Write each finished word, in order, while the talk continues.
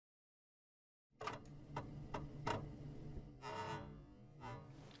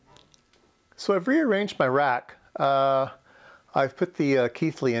So I've rearranged my rack. I've put the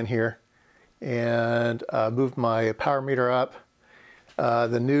Keithley in here and moved my power meter up.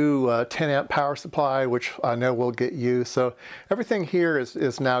 The new 10 amp power supply, which I know will get use. So everything here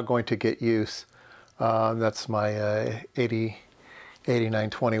is now going to get use. That's my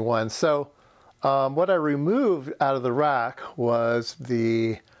 8921. So what I removed out of the rack was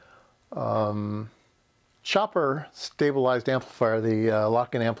the chopper stabilized amplifier, the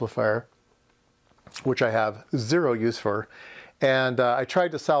lock-in amplifier, which I have zero use for. And I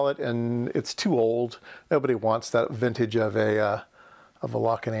tried to sell it, and it's too old. Nobody wants that vintage of a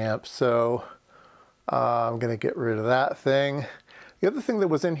lock-in amp. So I'm going to get rid of that thing. The other thing that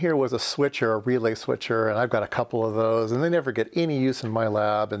was in here was a switcher, a relay switcher, and I've got a couple of those, and they never get any use in my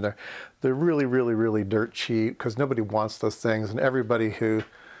lab, and they're really, really, really dirt cheap because nobody wants those things, and everybody who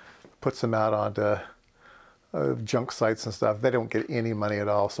puts them out onto junk sites and stuff, they don't get any money at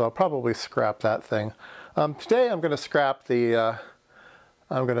all. So I'll probably scrap that thing. Today I'm going to scrap the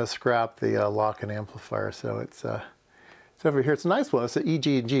lock-in amplifier. So it's over here. It's a nice one. It's an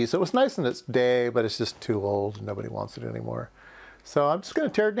EG&G. So it was nice in its day, but it's just too old and nobody wants it anymore. So I'm just going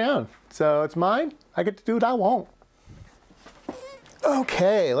to tear it down. So it's mine. I get to do what I want.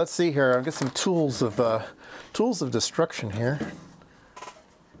 Okay, let's see here. I'll get some tools of destruction here.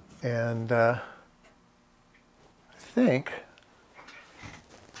 And I think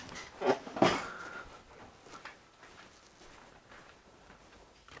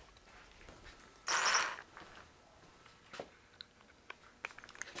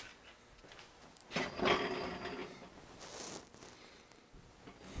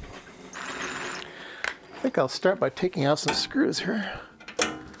I'll start by taking out some screws here.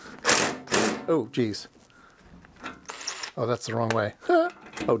 Oh, geez. Oh, that's the wrong way.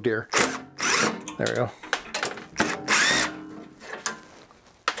 Oh dear. There we go.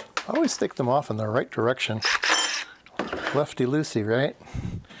 I always stick them off in the right direction. Lefty-loosey, right?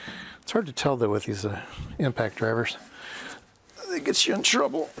 It's hard to tell though with these impact drivers. They get you in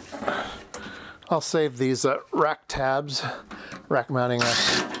trouble. I'll save these rack tabs, rack mounting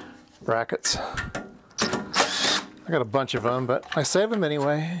brackets. I got a bunch of them, but I save them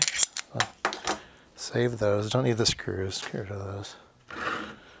anyway. Save those. Don't need the screws. Get rid of those.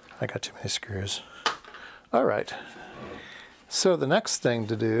 I got too many screws. All right. So the next thing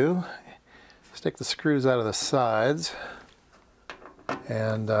to do is take the screws out of the sides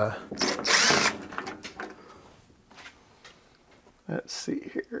and let's see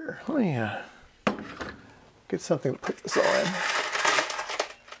here. Let me get something to put this all in.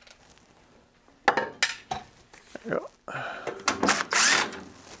 There we go.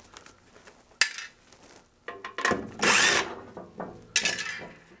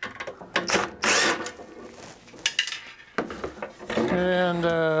 And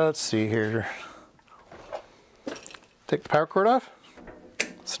let's see here. Take the power cord off.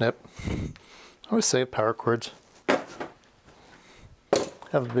 Snip. I always save power cords.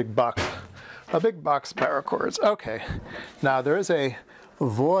 Have a big box of power cords. Okay. Now there is a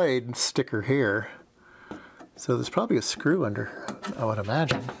void sticker here. So there's probably a screw under, I would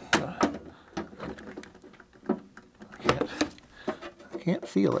imagine. I can't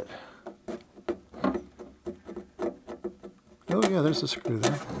feel it. Oh yeah, there's a screw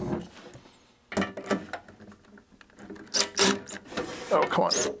there. Oh, come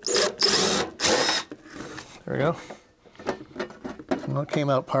on. There we go. Well, it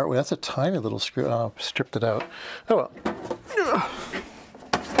came out part way. That's a tiny little screw. Oh, I stripped it out. Oh well.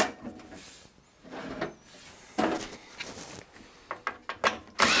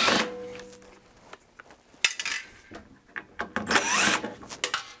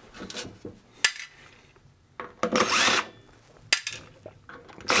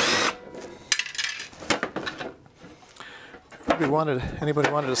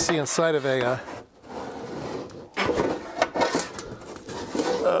 Anybody wanted to see inside of a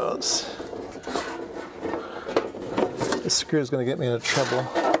this screw is going to get me into trouble.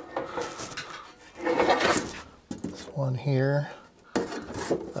 This one here.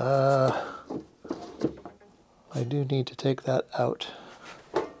 I do need to take that out.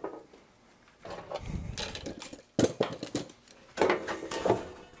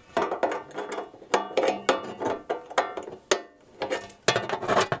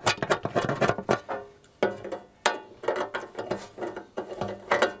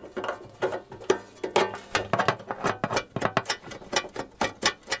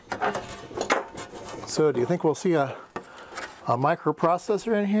 So do you think we'll see a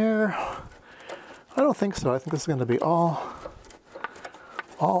microprocessor in here? I don't think so. I think this is going to be all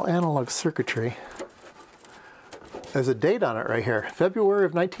analog circuitry. There's a date on it right here, February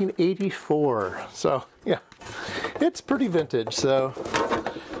of 1984. So yeah, it's pretty vintage. So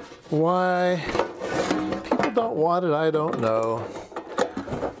why people don't want it, I don't know.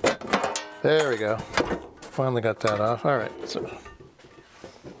 There we go. Finally got that off. All right, so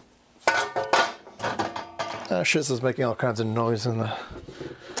shit is making all kinds of noise in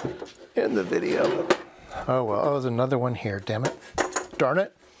the video. Oh well, oh, there's another one here. Damn it! Darn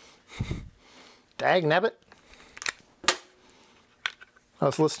it! Dag nabbit! I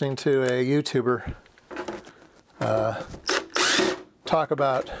was listening to a YouTuber talk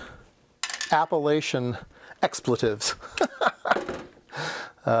about Appalachian expletives.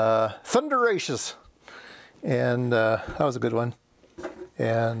 Thunderacious! And that was a good one.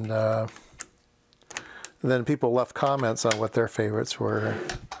 And then people left comments on what their favorites were.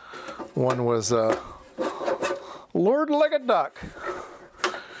 One was Lord Like a Duck,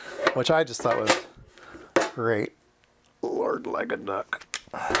 which I just thought was great. Lord Like a Duck.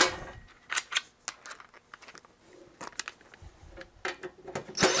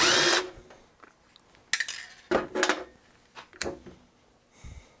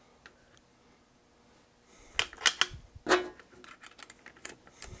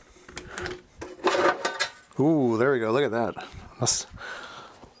 Ooh, there we go. Look at that. That's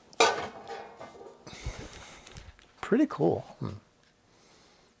pretty cool.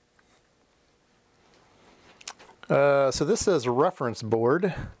 So this says reference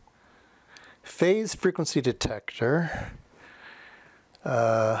board, phase frequency detector.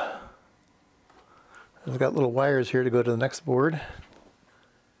 I've got little wires here to go to the next board.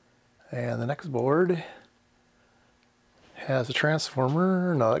 And the next board has a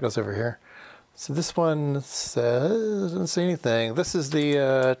transformer. No, that goes over here. So this one says, doesn't say anything. This is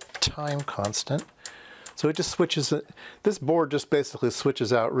the time constant. So it just switches, this board just basically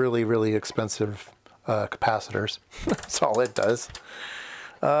switches out really, really expensive capacitors. That's all it does.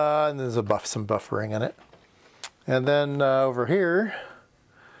 And there's some buffering in it. And then over here,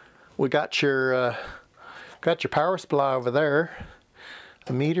 we got your power supply over there.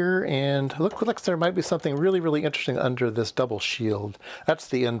 A meter, and looks like there might be something really, really interesting under this double shield. That's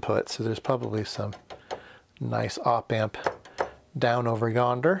the input, so there's probably some nice op amp down over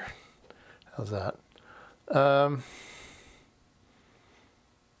yonder. How's that?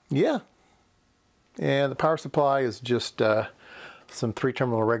 Yeah. And the power supply is just some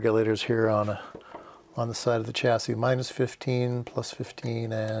 3-terminal regulators here on the side of the chassis. Minus 15, plus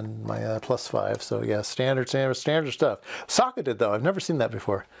 15, and my plus 5. So yeah, standard stuff. Socketed though, I've never seen that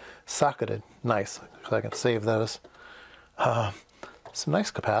before. Socketed, nice. So I can save those. Some nice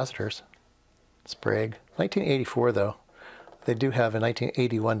capacitors. Sprague. 1984 though. They do have a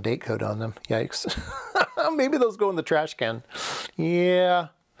 1981 date code on them. Yikes. Maybe those go in the trash can. Yeah,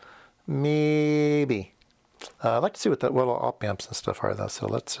 maybe. I'd like to see what all op amps and stuff are though. So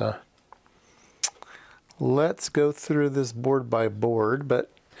let's go through this board by board,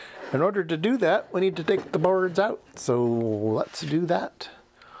 but in order to do that, we need to take the boards out. So let's do that.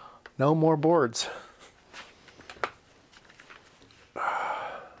 No more boards.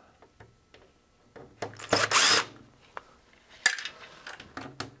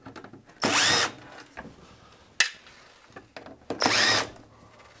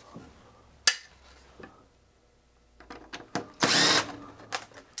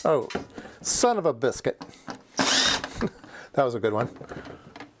 Oh, son of a biscuit. That was a good one.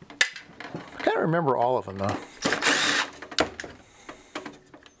 I can't remember all of them though.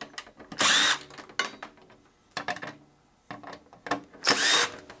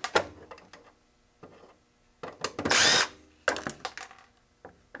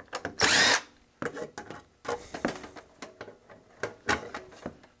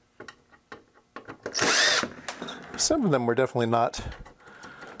 Some of them were definitely not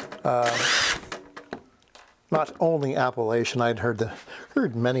only Appalachian. I'd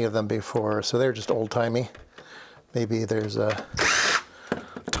heard many of them before, so they're just old-timey. Maybe there's a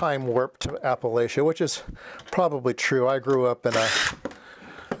time warp to Appalachia, which is probably true. I grew up in a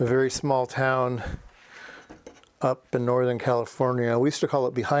very small town up in Northern California. We used to call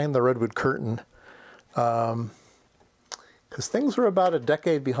it behind the Redwood Curtain, because things were about a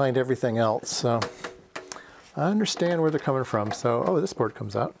decade behind everything else. So I understand where they're coming from. So, oh, this board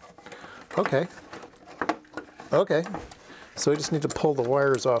comes out. Okay. Okay. So we just need to pull the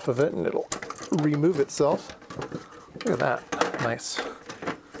wires off of it and it'll remove itself. Look at that. Nice.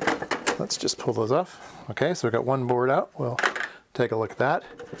 Let's just pull those off. Okay, so we've got one board out. We'll take a look at that.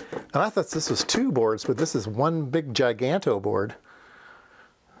 And I thought this was 2 boards, but this is one big giganto board.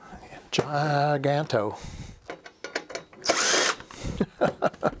 Giganto.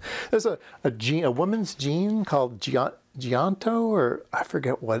 There's a woman's jean called Gianto, or I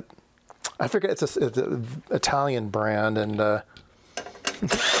forget what. I forget. It's an Italian brand, and there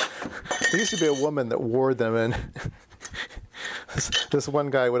used to be a woman that wore them, and this one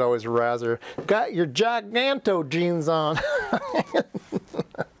guy would always razz her. Got your Giganto jeans on.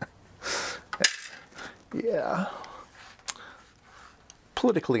 Yeah.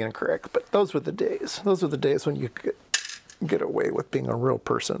 Politically incorrect, but those were the days. Those were the days when you could get away with being a real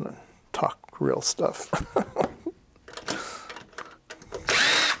person and talk real stuff.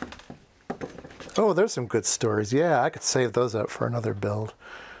 Oh, there's some good stories. Yeah, I could save those up for another build.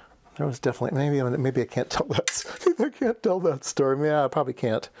 There was definitely, maybe I can't tell that. I can't tell that story. Yeah, I probably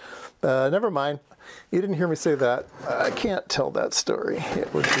can't. Never mind. You didn't hear me say that. I can't tell that story.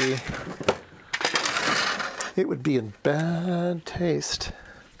 It would be in bad taste.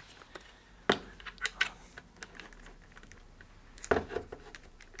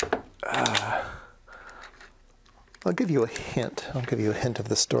 I'll give you a hint. I'll give you a hint of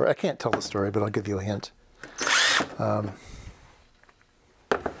the story. I can't tell the story, but I'll give you a hint.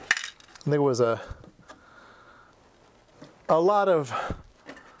 There was a lot of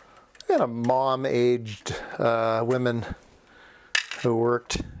kind of mom-aged women who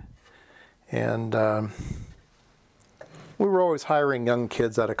worked, and we were always hiring young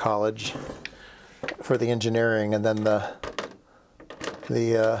kids out of college for the engineering, and then the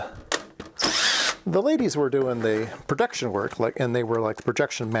ladies were doing the production work, and they were like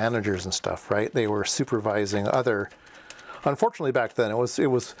production managers and stuff, right? They were supervising other. Unfortunately, back then it was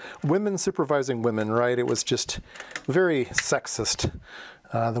women supervising women, right? It was just very sexist.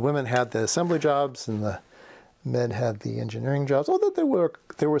 The women had the assembly jobs, and the men had the engineering jobs. Although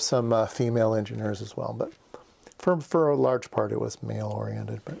there were some female engineers as well, but for a large part it was male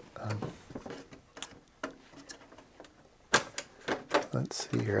oriented. But let's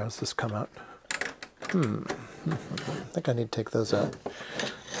see here. How's this come out? I think I need to take those out.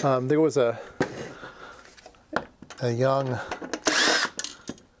 There was a young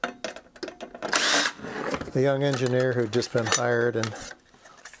engineer who'd just been hired, and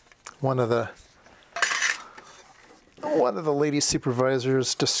one of the lady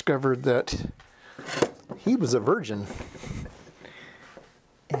supervisors discovered that he was a virgin,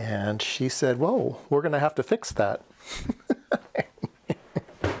 and she said, "Whoa, we're going to have to fix that."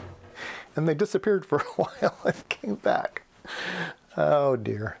 And they disappeared for a while and came back. Oh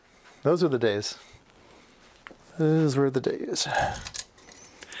dear. Those were the days. Those were the days.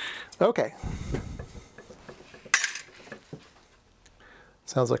 Okay.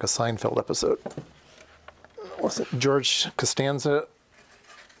 Sounds like a Seinfeld episode. Wasn't George Costanza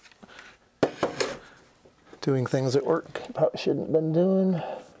doing things at work he probably shouldn't have been doing?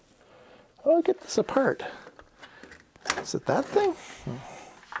 Oh, get this apart. Is it that thing?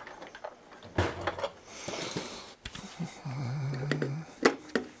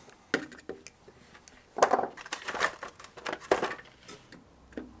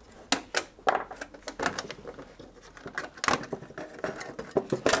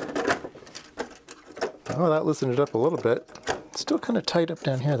 Oh, that loosened it up a little bit. It's still kind of tight up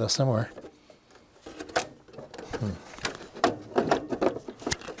down here, though, somewhere.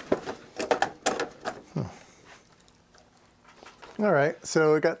 All right,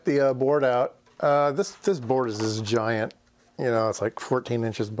 so we got the board out. This board is just giant. You know, it's like 14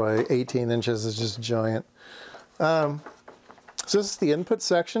 inches by 18 inches. It's just giant. So this is the input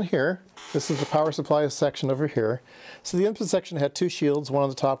section here. This is the power supply section over here. So the input section had two shields, one on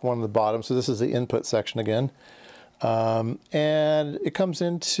the top, one on the bottom. So this is the input section again. And it comes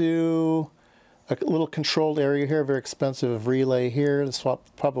into a little controlled area here, very expensive relay here to swap,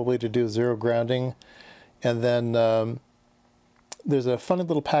 probably to do zero grounding. And then there's a funny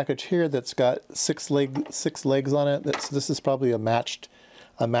little package here that's got six legs on it. This is probably a matched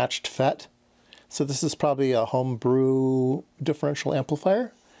FET. So this is probably a homebrew differential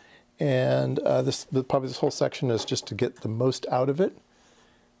amplifier, and probably this whole section is just to get the most out of it.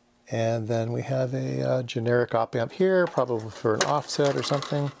 And then we have a generic op amp here, probably for an offset or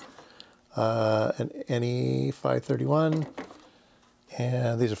something. An NE 531,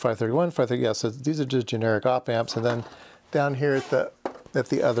 and these are 531, 530. Yeah, so these are just generic op amps, and then down here at the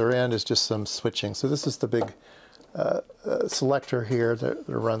other end is just some switching. So this is the big selector here that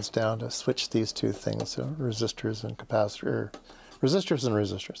runs down to switch these two things, so resistors and capacitor, resistors and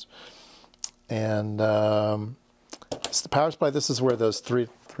resistors. And it's the power supply. This is where those three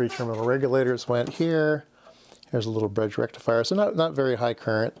terminal regulators went here. Here's a little bridge rectifier, so not very high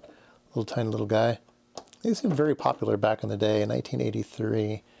current, little tiny little guy. These seemed very popular back in the day in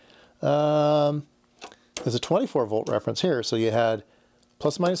 1983. There's a 24 volt reference here, so you had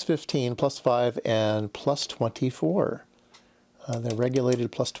plus minus 15, plus 5, and plus 24. They're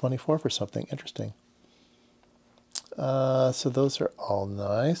regulated plus 24 for something interesting. So those are all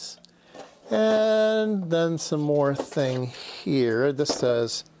nice. And then some more thing here. This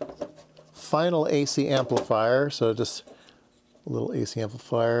says final AC amplifier. So just a little AC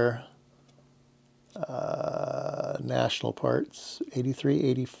amplifier. National parts, 83,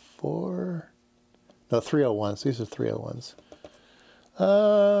 84. No, 301s. These are 301s.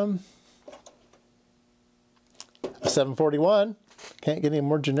 A 741. Can't get any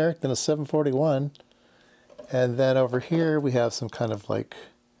more generic than a 741. And then over here we have some kind of like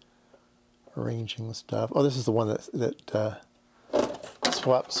arranging stuff. Oh, this is the one that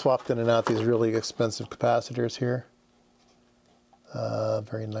swapped in and out these really expensive capacitors here.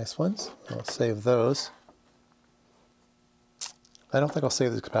 Very nice ones. I'll save those. I don't think I'll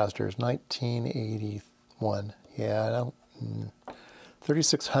save these capacitors. 1981. Yeah, I don't.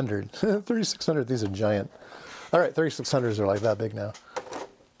 3600. 3600. These are giant. All right, 3600s are like that big now.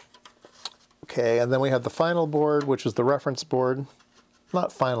 Okay, and then we have the final board, which is the reference board.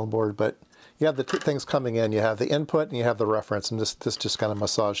 Not final board, but you have the two things coming in. You have the input and you have the reference, and this just kind of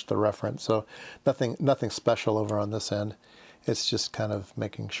massaged the reference. So nothing special over on this end. It's just kind of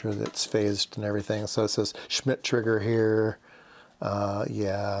making sure that it's phased and everything. So it says Schmidt trigger here.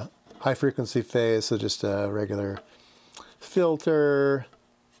 Yeah, high frequency phase, so just a regular filter,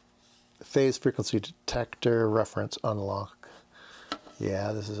 phase frequency detector, reference unlock.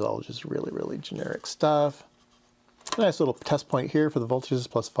 Yeah, this is all just really, really generic stuff. Nice little test point here for the voltages,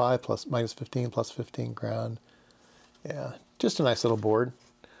 plus 5, plus minus 15, plus 15 ground. Yeah, just a nice little board.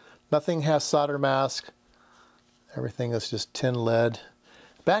 Nothing has solder mask. Everything is just tin lead.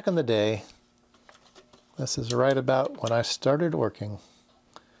 Back in the day, this is right about when I started working.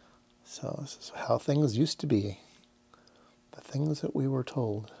 So this is how things used to be. The things that we were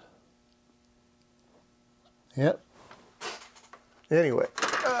told. Yep. Anyway,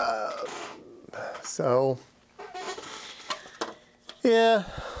 so, yeah,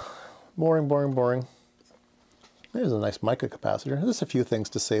 boring, boring, boring. There's a nice mica capacitor. There's a few things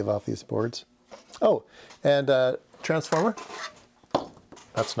to save off these boards. Oh, and transformer.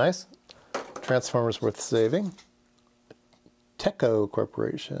 That's nice. Transformer's worth saving. Teco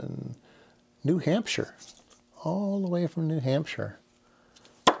Corporation, New Hampshire. All the way from New Hampshire.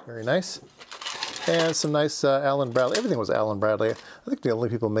 Very nice. And some nice Allen Bradley. Everything was Allen Bradley. I think the only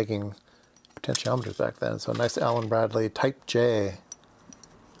people making potentiometers back then. So nice Allen Bradley Type J.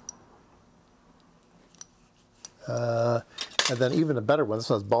 And then even a better one. This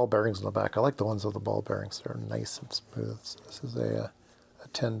one has ball bearings in the back. I like the ones with the ball bearings. They're nice and smooth. So this is a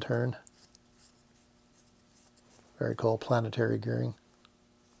 10 turn. Very cool. Planetary gearing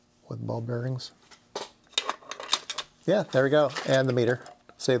with ball bearings. Yeah, there we go. And the meter.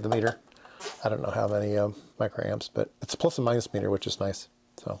 Save the meter. I don't know how many microamps, but it's a plus and minus meter, which is nice.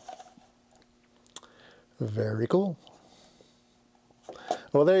 So, very cool.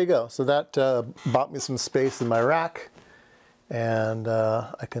 Well, there you go. So that bought me some space in my rack, and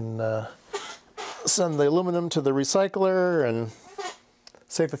I can send the aluminum to the recycler and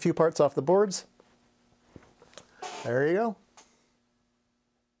save a few parts off the boards. There you go.